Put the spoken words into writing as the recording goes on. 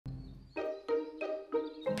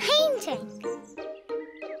painting.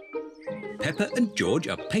 Peppa and George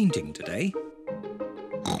are painting today.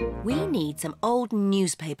 We need some old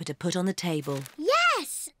newspaper to put on the table.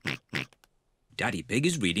 Yes! Daddy Pig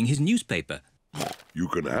is reading his newspaper. You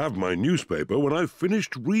can have my newspaper when I've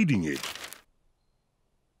finished reading it.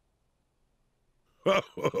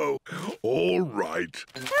 All right.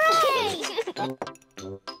 Hooray!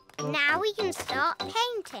 Now we can start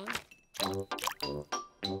painting.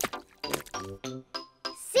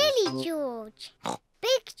 Silly George.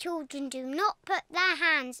 Big children do not put their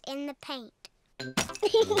hands in the paint.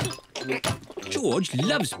 George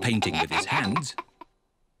loves painting with his hands.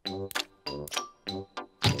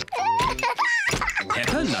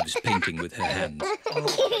 Peppa loves painting with her hands.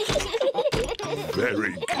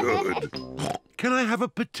 Very good. Can I have a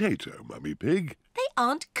potato, Mummy Pig? They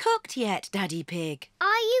aren't cooked yet, Daddy Pig. Are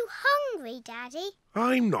you hungry, Daddy?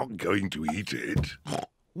 I'm not going to eat it.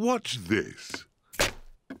 What's this?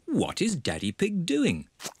 What is Daddy Pig doing?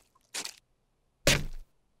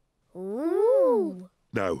 Ooh!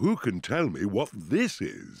 Now, who can tell me what this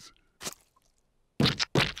is? A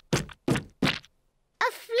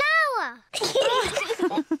flower!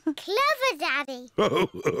 Clever, Daddy.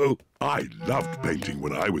 Oh, I loved painting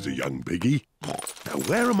when I was a young piggy. Now,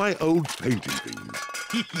 where are my old painting things?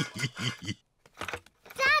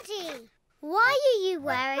 Daddy, why are you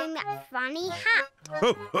wearing that funny hat?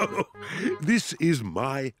 This is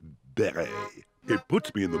my beret. It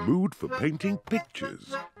puts me in the mood for painting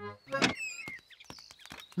pictures.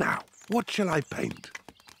 Now, what shall I paint?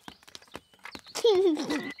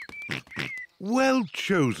 Well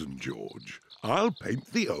chosen, George. I'll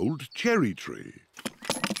paint the old cherry tree.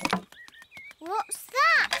 What's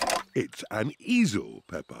that? It's an easel,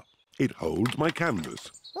 Peppa. It holds my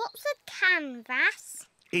canvas. What's a canvas?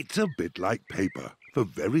 It's a bit like paper for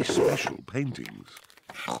very special paintings.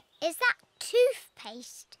 Is that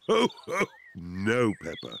toothpaste? Oh, no,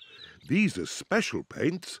 Peppa. These are special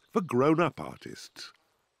paints for grown-up artists.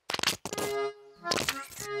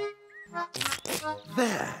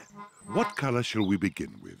 There. What colour shall we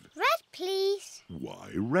begin with? Red, please.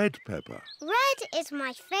 Why red, Peppa? Red is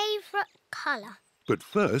my favourite colour. But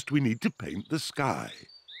first we need to paint the sky.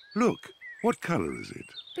 Look, what colour is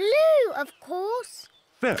it? Blue, of course.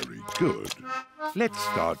 Very good. Let's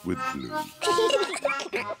start with blue.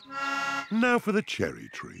 Now for the cherry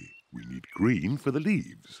tree. We need green for the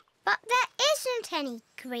leaves. But there isn't any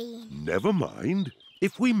green. Never mind.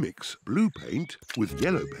 If we mix blue paint with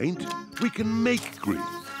yellow paint, we can make green.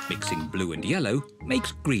 Mixing blue and yellow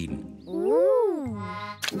makes green. Ooh!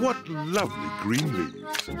 What lovely green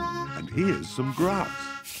leaves. And here's some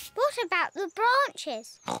grass. What about the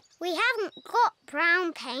branches? We haven't got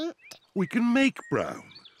brown paint. We can make brown.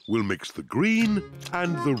 We'll mix the green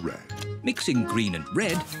and the red. Mixing green and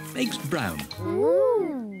red makes brown.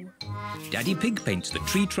 Ooh! Daddy Pig paints the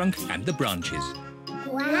tree trunk and the branches.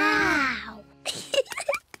 Wow!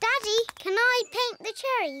 Daddy, can I paint the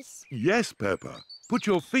cherries? Yes, Peppa. Put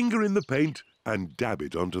your finger in the paint and dab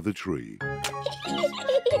it onto the tree. 1,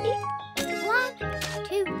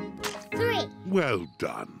 2, 3. Well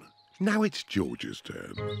done. Now it's George's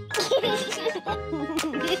turn.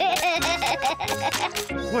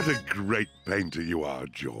 What a great painter you are,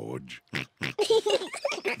 George.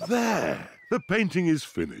 There. The painting is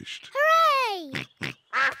finished. Hooray!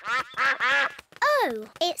 Oh,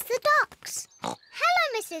 it's the ducks. Hello,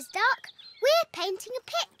 Mrs. Duck. We're painting a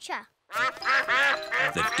picture.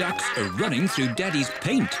 The ducks are running through Daddy's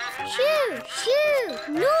paint. Shoo, shoo,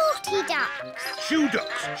 naughty ducks. Shoo,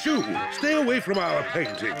 ducks, shoo. Stay away from our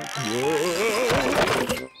painting.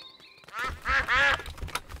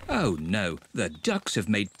 Oh no, the ducks have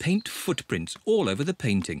made paint footprints all over the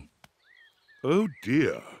painting. Oh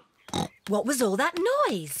dear. What was all that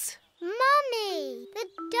noise? Mummy, the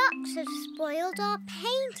ducks have spoiled our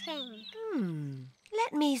painting.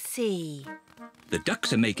 Let me see. The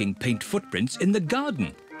ducks are making paint footprints in the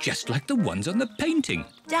garden, just like the ones on the painting.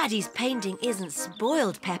 Daddy's painting isn't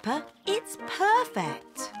spoiled, Peppa. It's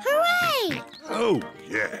perfect. Hooray! Oh,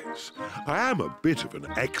 yes. I am a bit of an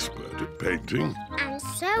expert at painting. And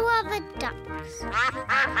so are the ducks.